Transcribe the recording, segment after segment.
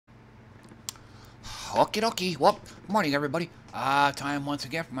Okie dokie. Well, good morning, everybody. Time once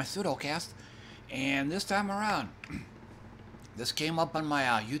again for my Pseudocast. And this time around, this came up on my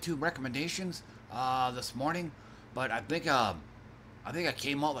YouTube recommendations this morning, but I think it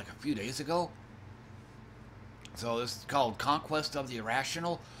came out like a few days ago. So this is called Conquest of the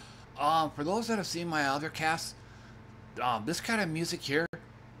Irrational. For those that have seen my other casts, this kind of music here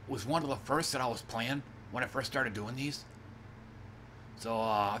was one of the first that I was playing when I first started doing these. So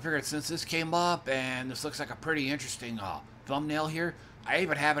I figured since this came up and this looks like a pretty interesting thumbnail here, I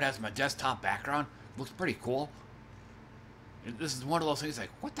even have it as my desktop background. Looks pretty cool. This is one of those things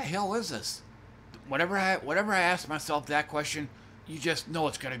like, what the hell is this? Whenever I ask myself that question, you just know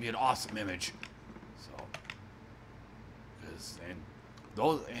it's going to be an awesome image. So,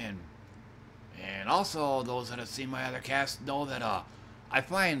 and also those that have seen my other casts know that I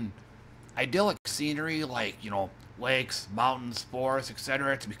find idyllic scenery like, you know, lakes, mountains, forests,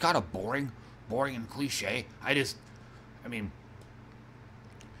 etc. to be kind of boring and cliche. There's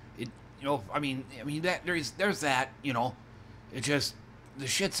that, you know, it just, the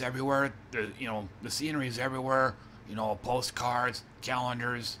shit's everywhere, the scenery's everywhere, you know, postcards,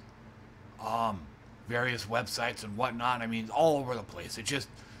 calendars, various websites and whatnot. I mean, all over the place.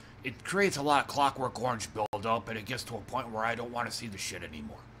 It creates a lot of Clockwork Orange build up, and it gets to a point where I don't want to see the shit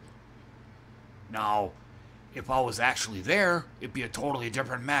anymore. Now, if I was actually there, it'd be a totally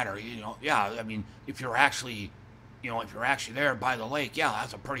different matter. You know, yeah, I mean, if you're actually there by the lake, yeah,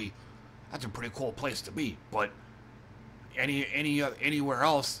 that's a pretty cool place to be. But anywhere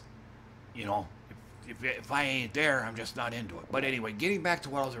else, you know, if I ain't there, I'm just not into it. But anyway, getting back to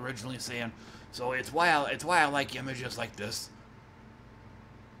what I was originally saying, so it's why I like images like this.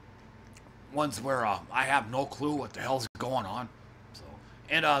 Ones where I have no clue what the hell's going on. So,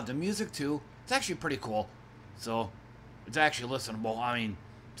 and the music too, it's actually pretty cool. So, it's actually listenable. I mean,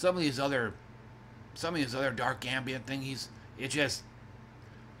 some of these other dark ambient things, it just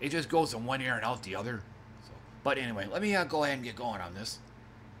goes in one ear and out the other. So, but anyway, let me go ahead and get going on this.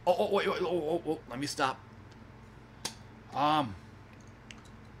 Wait, let me stop. Well,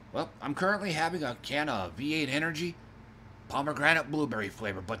 I'm currently having a can of V8 Energy, pomegranate blueberry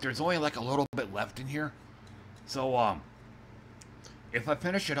flavor, but there's only like a little bit left in here. So, if I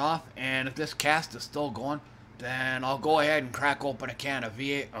finish it off, and if this cast is still going, then I'll go ahead and crack open a can of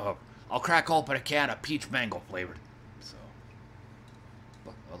V8. I'll crack open a can of peach mango flavored. So,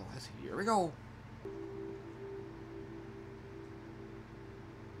 but otherwise, here we go.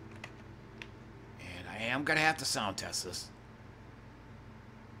 And I am gonna have to sound test this.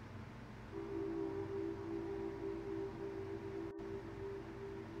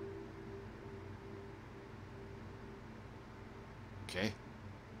 Okay.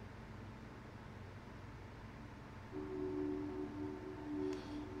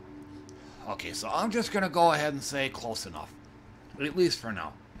 Okay, so I'm just going to go ahead and say close enough. At least for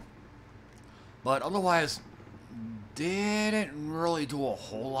now. But otherwise, didn't really do a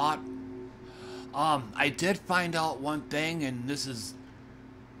whole lot. I did find out one thing, and this is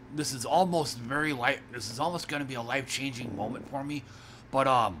almost going to be a life-changing moment for me.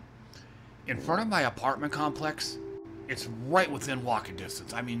 But in front of my apartment complex, it's right within walking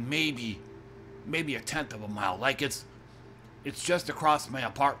distance. I mean, maybe a tenth of a mile. Like it's just across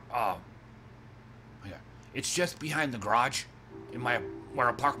my it's just behind the garage where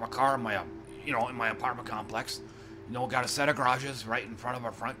I park my car in my apartment complex. You know, got a set of garages right in front of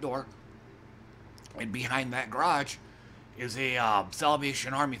our front door. And behind that garage is a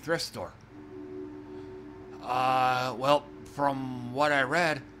Salvation Army thrift store. Well, from what I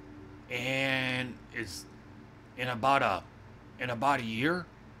read, and is in about a year,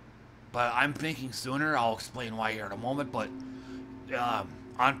 but I'm thinking sooner. I'll explain why here in a moment. But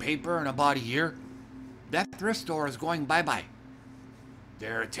on paper, in about a year, that thrift store is going bye-bye.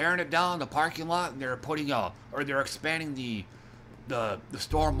 They're tearing it down, the parking lot, and they're they're expanding the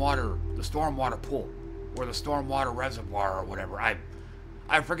stormwater pool, or the stormwater reservoir, or whatever. I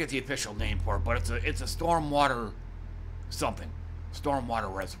forget the official name for it, but it's a stormwater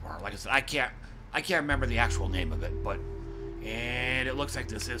reservoir. Like I said, I can't remember the actual name of it, and it looks like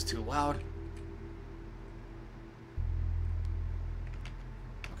this is too loud.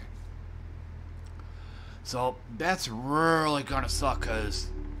 Okay. So that's really gonna suck, cause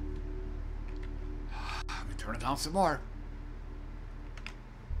let me turn it down some more.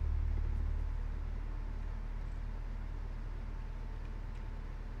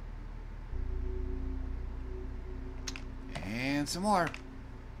 And some more.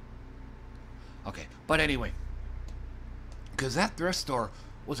 Okay, but anyway, because that thrift store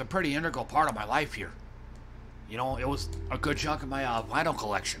was a pretty integral part of my life here. You know, it was a good chunk of my vinyl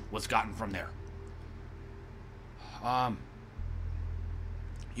collection was gotten from there. Um,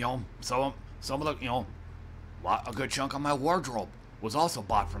 some of the, a good chunk of my wardrobe was also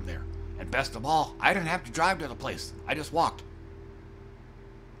bought from there. And best of all, I didn't have to drive to the place. I just walked.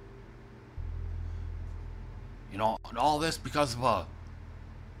 And all this because of a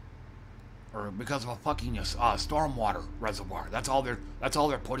fucking stormwater reservoir. That's all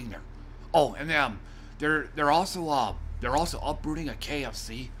they're putting there. Oh, and they're also uprooting a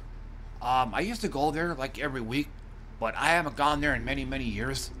KFC. I used to go there like every week, but I haven't gone there in many, many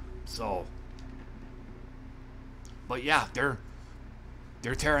years. So, but yeah, they're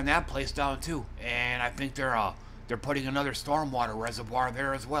tearing that place down too, and I think they're putting another stormwater reservoir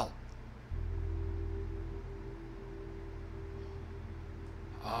there as well.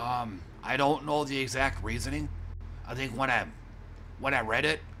 I don't know the exact reasoning. I think when I read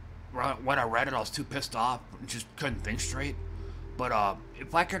it, I was too pissed off and just couldn't think straight. But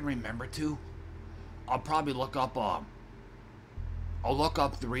if I can remember to, I'll probably look up. I'll look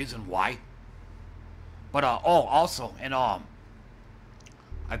up the reason why. But also, and I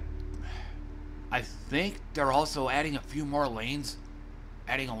think they're also adding a few more lanes,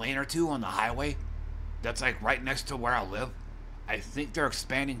 adding a lane or two on the highway. That's like right next to where I live. I think they're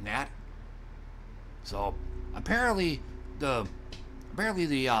expanding that. So apparently the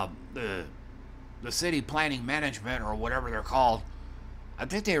city planning management or whatever they're called, I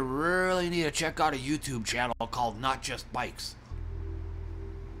think they really need to check out a YouTube channel called Not Just Bikes.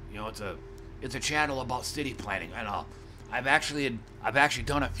 It's a channel about city planning, and I've actually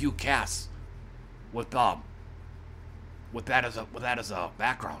done a few casts with that as a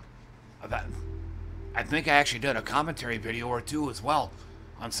background. I think I actually did a commentary video or two as well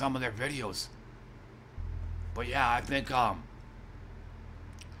on some of their videos. But yeah, I think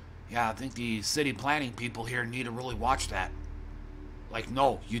the city planning people here need to really watch that. Like,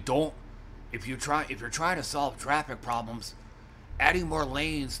 no, you don't. If you're trying to solve traffic problems, adding more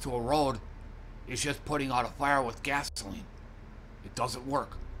lanes to a road is just putting out a fire with gasoline. It doesn't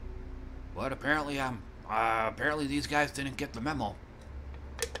work. But apparently these guys didn't get the memo.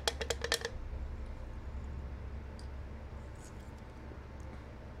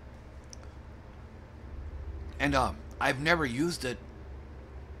 And I've never used it,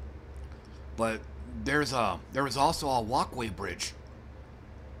 but there was also a walkway bridge.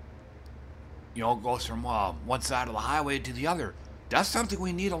 It goes from one side of the highway to the other. That's something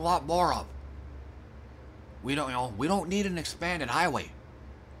we need a lot more of. We don't need an expanded highway.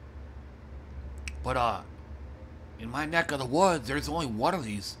 But in my neck of the woods, there's only one of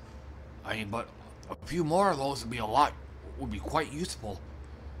these. But a few more of those would be quite useful.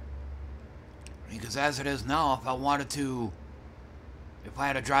 Because as it is now, if I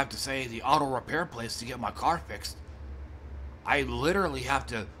had to drive to, say, the auto repair place to get my car fixed, I would literally have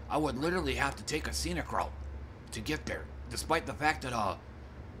to take a scenic route to get there, despite the fact that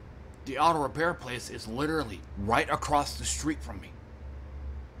the auto repair place is literally right across the street from me.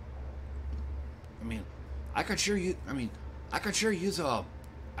 I could sure use a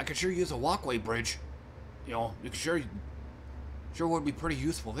walkway bridge. It sure would be pretty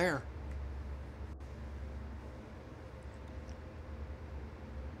useful there.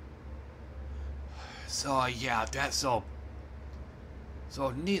 So yeah,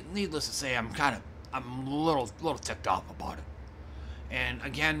 needless to say, I'm a little ticked off about it. And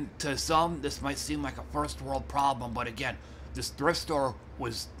again, to some, this might seem like a first world problem, but again, this thrift store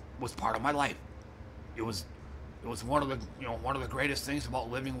was part of my life. It was one of the greatest things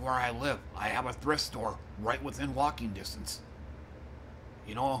about living where I live. I have a thrift store right within walking distance.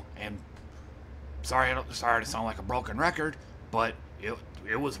 And sorry to sound like a broken record, but it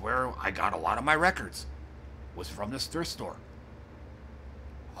was where I got a lot of my records, was from this thrift store.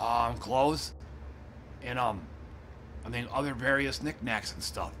 Clothes, and I think other various knickknacks and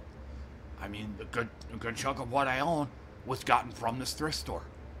stuff. A good chunk of what I own was gotten from this thrift store.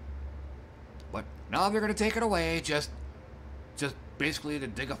 But now they're gonna take it away, just basically to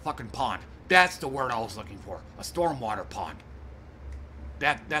dig a fucking pond. That's the word I was looking for. A stormwater pond.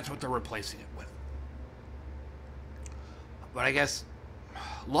 That's what they're replacing it with. But I guess,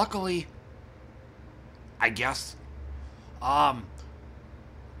 luckily,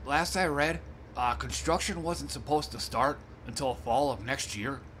 last I read, construction wasn't supposed to start until fall of next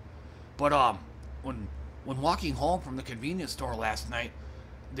year. But when walking home from the convenience store last night,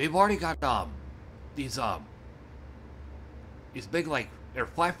 they've already got these big, like, they're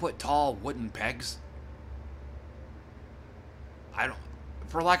 5-foot tall wooden pegs.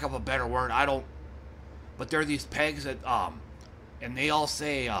 For lack of a better word, but they're these pegs that and they all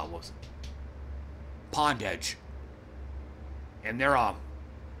say pond edge, and they're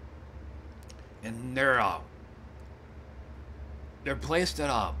they're placed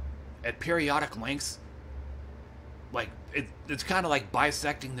at periodic lengths. Like it's kind of like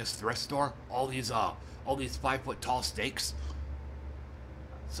bisecting this thrift store. All these 5 foot tall stakes.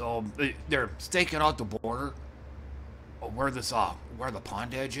 So they're staking out the border of where where the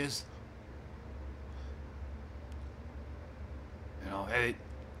pond edge is. You know,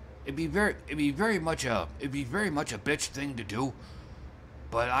 it'd be very much a bitch thing to do.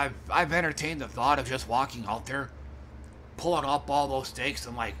 But I've entertained the thought of just walking out there, pulling up all those stakes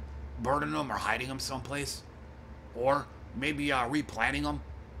and like burning them or hiding them someplace, or maybe replanting them.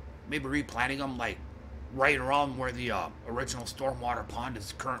 Maybe replanting them like right around where the original stormwater pond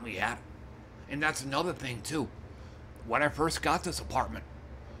is currently at. And that's another thing too. When I first got this apartment,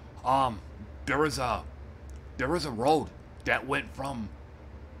 there was a road that went from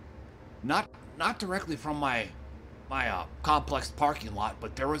not directly from my complex parking lot,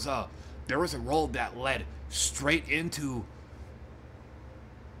 but there was a road that led straight into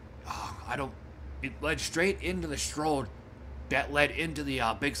it led straight into the road that led into the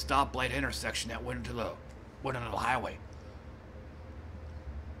big stoplight intersection that went into the highway.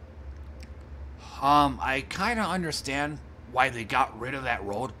 I kind of understand why they got rid of that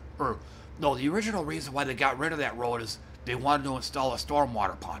road. Or no, the original reason why they got rid of that road is they wanted to install a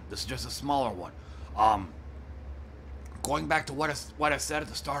stormwater pond. This is just a smaller one. Going back to what I said at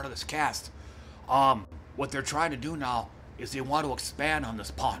the start of this cast, what they're trying to do now is they want to expand on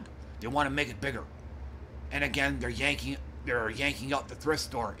this pond. They want to make it bigger. And again, they're yanking out the thrift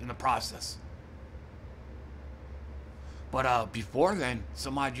store in the process. But before then,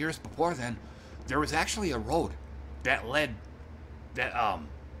 some odd years before then, there was actually a road that led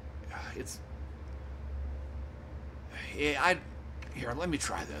here, let me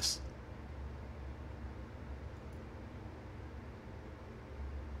try this.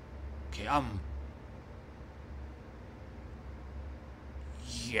 Okay,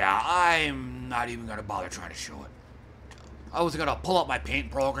 yeah, I'm not even gonna bother trying to show it. I was gonna pull up my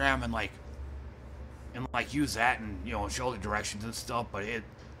paint program and use that and, you know, show the directions and stuff, but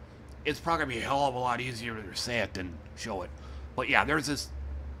it's probably gonna be a hell of a lot easier to say it than show it. But yeah,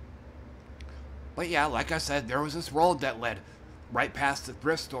 like I said, there was this road that led right past the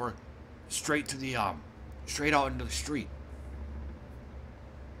thrift store, straight to the straight out into the street.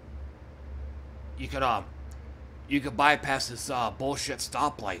 You could bypass this bullshit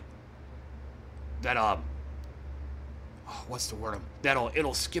stoplight. That what's the word?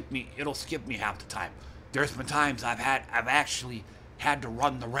 It'll skip me half the time. There's been times I've actually had to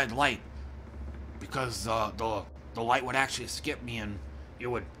run the red light because the light would actually skip me and it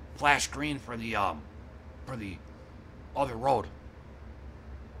would flash green for the other road.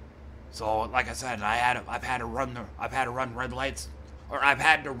 So like I said, I've had to run red lights, or I've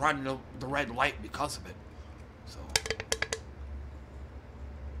had to run the red light because of it. So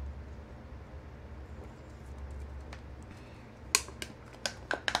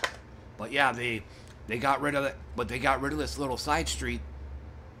but yeah, they got rid of it, but they got rid of this little side street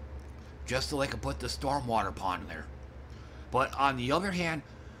just so they could put the stormwater pond there. But on the other hand,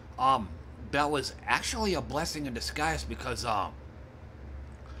 that was actually a blessing in disguise because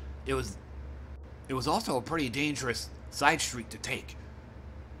it was also a pretty dangerous side street to take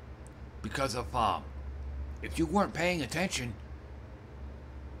because of if you weren't paying attention,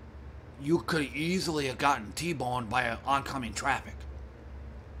 you could easily have gotten T-boned by oncoming traffic.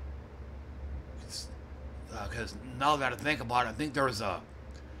 Because now that I think about it, I think there was a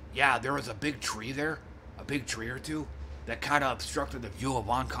big tree there, a big tree or two that kind of obstructed the view of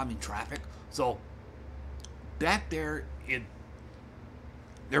oncoming traffic. So back there,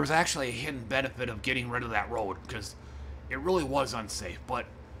 there was actually a hidden benefit of getting rid of that road because it really was unsafe. But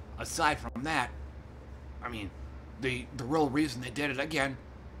aside from that, I mean, the real reason they did it again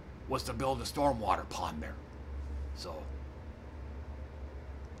was to build a stormwater pond there. So,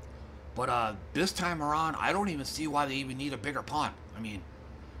 but this time around, I don't even see why they even need a bigger pond. I mean,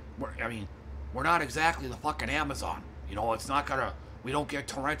 we're not exactly the fucking Amazon. You know, it's not gonna. We don't get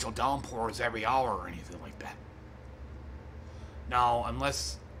torrential downpours every hour or anything like that. Now,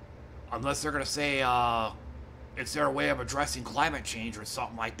 unless they're gonna say it's their way of addressing climate change or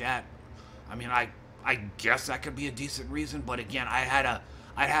something like that. I mean, I guess that could be a decent reason, but again, I'd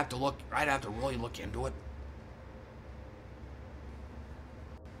have to really look into it.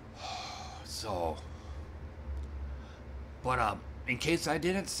 So, but in case I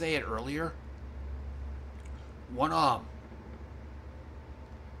didn't say it earlier, but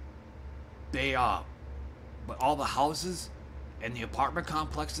all the houses and the apartment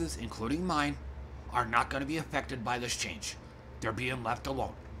complexes, including mine, are not going to be affected by this change. They're being left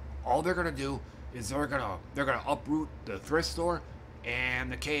alone. All they're going to do is they're gonna uproot the thrift store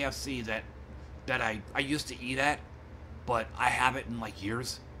and the KFC that I used to eat at, but I haven't in like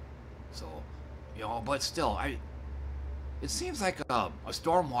years. So, but still, it seems like a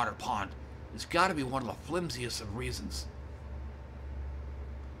stormwater pond. It's got to be one of the flimsiest of reasons.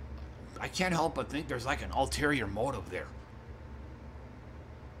 I can't help but think there's like an ulterior motive there.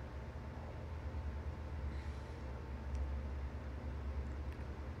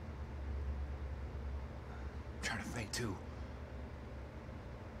 I'm trying to think too.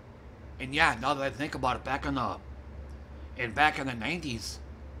 And yeah, now that I think about it, back in the 90s,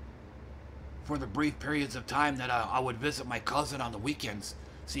 for the brief periods of time that I would visit my cousin on the weekends.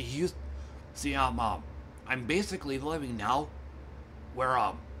 I'm basically living now where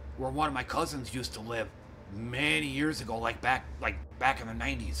one of my cousins used to live many years ago, like back in the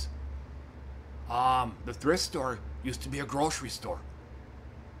 90s. The thrift store used to be a grocery store,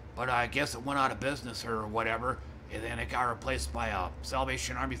 but I guess it went out of business or whatever, and then it got replaced by a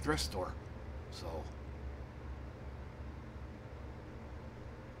Salvation Army thrift store. So,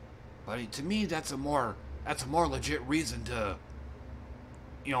 but to me, that's a more legit reason to,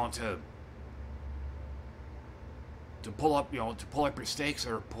 to pull up your stakes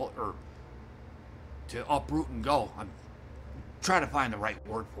or to uproot and go. I'm trying to find the right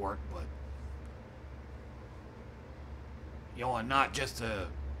word for it, but and not just to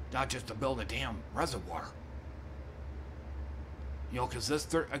build a damn reservoir. Because this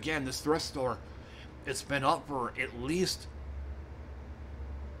thrift store, it's been up for at least,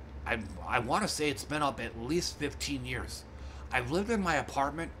 I want to say it's been up at least 15 years. I've lived in my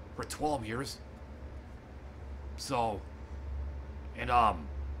apartment for 12 years. So, and I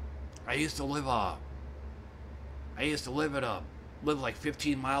used to live like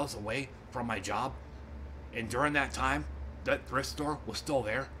 15 miles away from my job, and during that time, that thrift store was still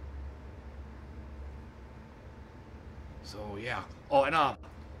there. So yeah. Oh, and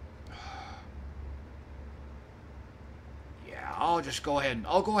yeah, I'll go ahead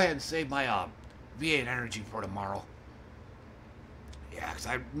and save my V8 energy for tomorrow. Yeah, because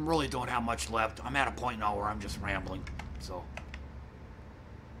I really don't have much left. I'm at a point now where I'm just rambling. So.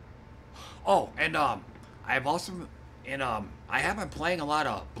 Oh, and I have been playing a lot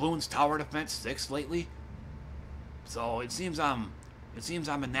of Bloons Tower Defense 6 lately. So it seems I'm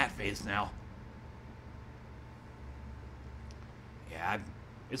in that phase now. Yeah,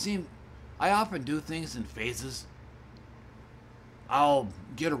 I often do things in phases. I'll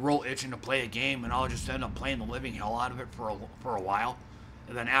get a real itching to play a game, and I'll just end up playing the living hell out of it for a while,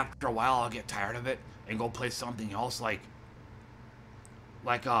 and then after a while I'll get tired of it and go play something else. Like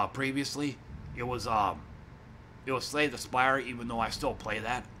previously, it was Slay the Spire, even though I still play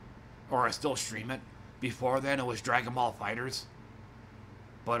that, or I still stream it. Before then, it was Dragon Ball Fighters,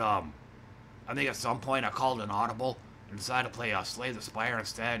 but I think at some point I called an audible and decided to play Slay the Spire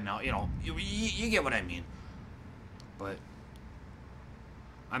instead. Now, you get what I mean. But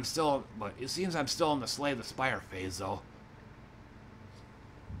it seems I'm still in the Slay the Spire phase, though.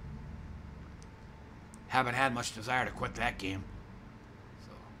 Haven't had much desire to quit that game.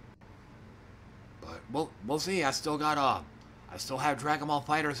 So, but we'll see. I still have Dragon Ball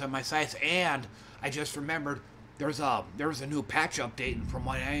Fighters in my sights, and I just remembered there was a new patch update, and from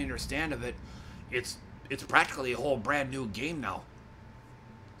what I understand of it, it's practically a whole brand new game now.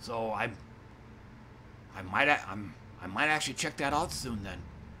 So I might actually check that out soon then.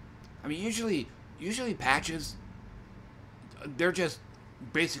 I mean, usually patches, they're just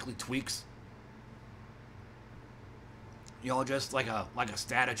basically tweaks. Just like a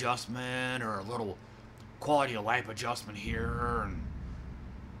stat adjustment or a little quality of life adjustment here, and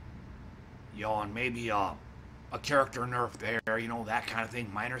and maybe a character nerf there, that kind of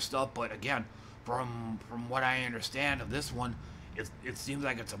thing, minor stuff. But again, from what I understand of this one, it seems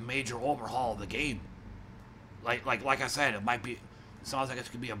like it's a major overhaul of the game. Like I said, it sounds like it's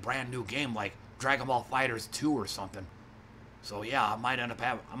gonna be a brand new game, like Dragon Ball Fighters 2 or something. So yeah, I might end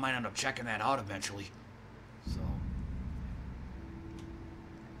up checking that out eventually.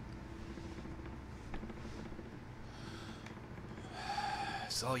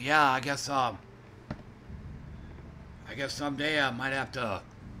 So yeah, I guess someday I might have to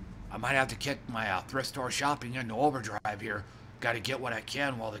kick my thrift store shopping into overdrive here. Got to get what I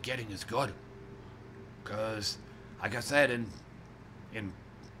can while the getting is good. Cause, like I said, in at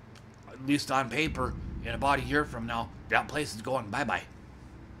least on paper, in about a year from now, that place is going bye-bye.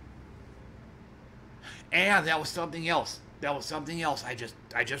 And that was something else. I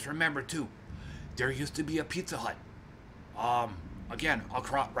just remembered too. There used to be a Pizza Hut. Again,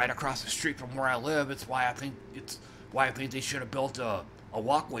 right across the street from where I live. It's why I think they should have built a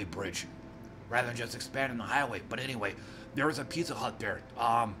walkway bridge rather than just expanding the highway. But anyway, there was a Pizza Hut there.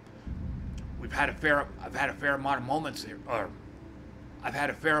 I've had a fair amount of moments there, or I've had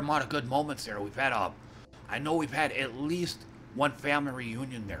a fair amount of good moments there. I know we've had at least one family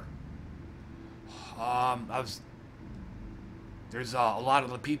reunion there. There's a lot of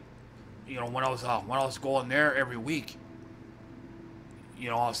the people, when I was going there every week, I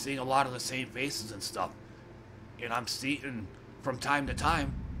was seeing a lot of the same faces and stuff, and I'm seeing from time to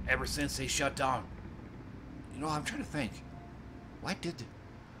time ever since they shut down. I'm trying to think. Why did they?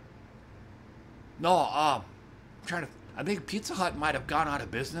 No, I think Pizza Hut might have gone out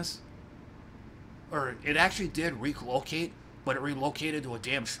of business. Or it actually did relocate, but it relocated to a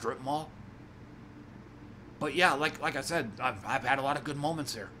damn strip mall. But yeah, like I said, I've had a lot of good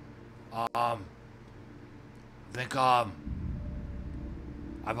moments there. I think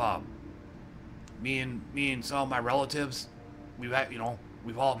me and some of my relatives,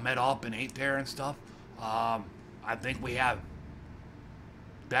 we've all met up and ate there and stuff. I think we have,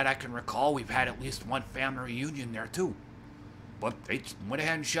 that I can recall, we've had at least one family reunion there too. But they went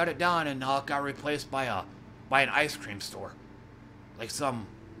ahead and shut it down, and got replaced by an ice cream store, like some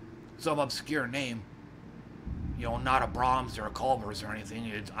obscure name. Not a Brahms or a Culver's or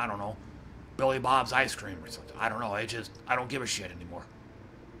anything. I don't know, Billy Bob's Ice Cream or something. I don't know. I don't give a shit anymore.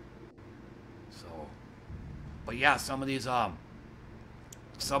 So, but yeah, some of the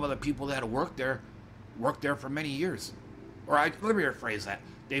people that worked there for many years. Or let me rephrase that.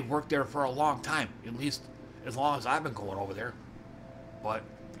 They've worked there for a long time, at least as long as I've been going over there. But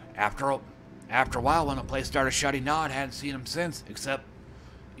after a while, when the place started shutting down, I hadn't seen them since, except,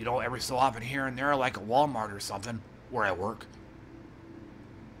 every so often here and there, like a Walmart or something, where I work.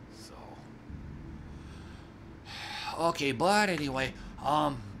 So, okay, but anyway,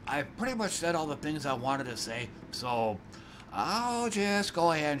 I've pretty much said all the things I wanted to say, so I'll just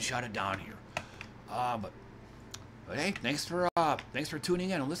go ahead and shut it down here. But hey, thanks for tuning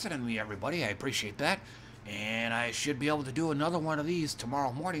in and listening to me, everybody. I appreciate that. And I should be able to do another one of these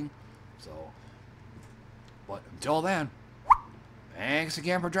tomorrow morning. So, but until then, thanks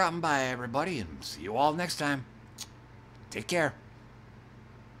again for dropping by, everybody, and see you all next time. Take care.